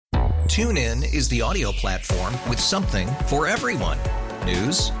TuneIn is the audio platform with something for everyone.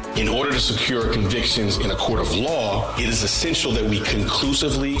 News. In order to secure convictions in a court of law, it is essential that we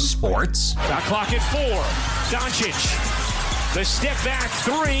conclusively. Sports. Shot clock at 4. Doncic. The step back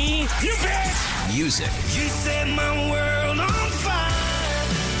 3. You bet. Music. You set my world on fire.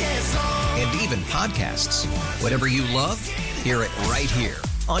 Yes, and even podcasts. Whatever you love, hear it right here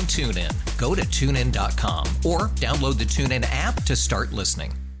on TuneIn. Go to TuneIn.com or download the TuneIn app to start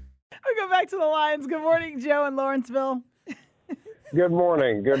listening. We go back to the lines. Good morning, Joe in Lawrenceville. Good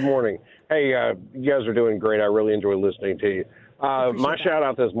morning. Good morning. Hey, you guys are doing great. I really enjoy listening to you. My shout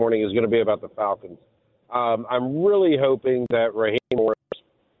out this morning is going to be about the Falcons. I'm really hoping that Raheem Morris,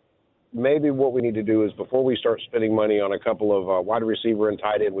 maybe what we need to do is before we start spending money on a couple of wide receiver and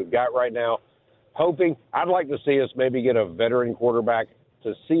tight end we've got right now, I'd like to see us maybe get a veteran quarterback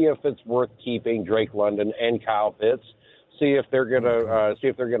to see if it's worth keeping Drake London and Kyle Pitts. See if they're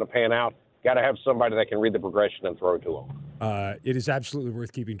gonna pan out. Got to have somebody that can read the progression and throw to them. It is absolutely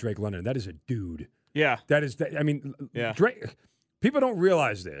worth keeping Drake London. That is a dude. Yeah. Drake. People don't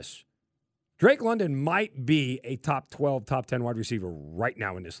realize this. Drake London might be a top 12, top 10 wide receiver right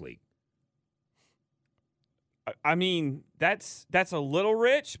now in this league. I mean, that's a little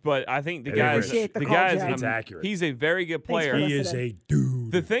rich, but I think the guy's it's accurate. He's a very good player. He is a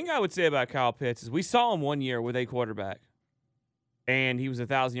dude. The thing I would say about Kyle Pitts is we saw him 1 year with a quarterback, and he was a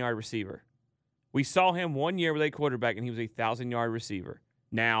 1,000-yard receiver. We saw him 1 year with a quarterback, and he was a 1,000-yard receiver.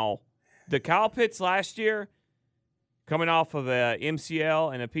 Now, the Kyle Pitts last year, coming off of a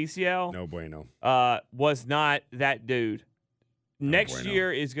MCL and a PCL, no bueno, was not that dude. Next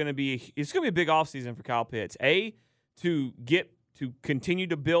year is going to be a big offseason for Kyle Pitts. A, to continue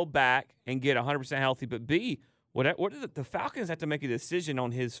to build back and get 100% healthy, but B, the Falcons have to make a decision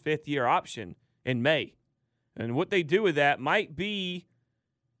on his fifth-year option in May. And what they do with that might be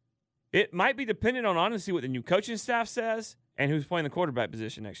dependent on, honestly, what the new coaching staff says and who's playing the quarterback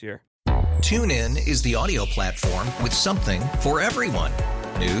position next year. TuneIn is the audio platform with something for everyone.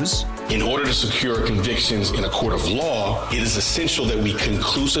 News. In order to secure convictions in a court of law, it is essential that we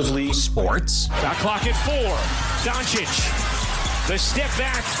conclusively. Sports. Shot clock at 4. Doncic. The step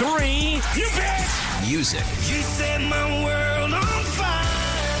back 3. You bet. Music. You set my world on fire.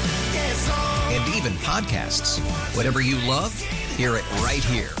 Yes, and even podcasts. Whatever you love, hear it right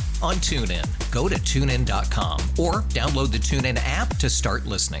here on TuneIn. Go to TuneIn.com or download the TuneIn app to start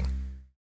listening.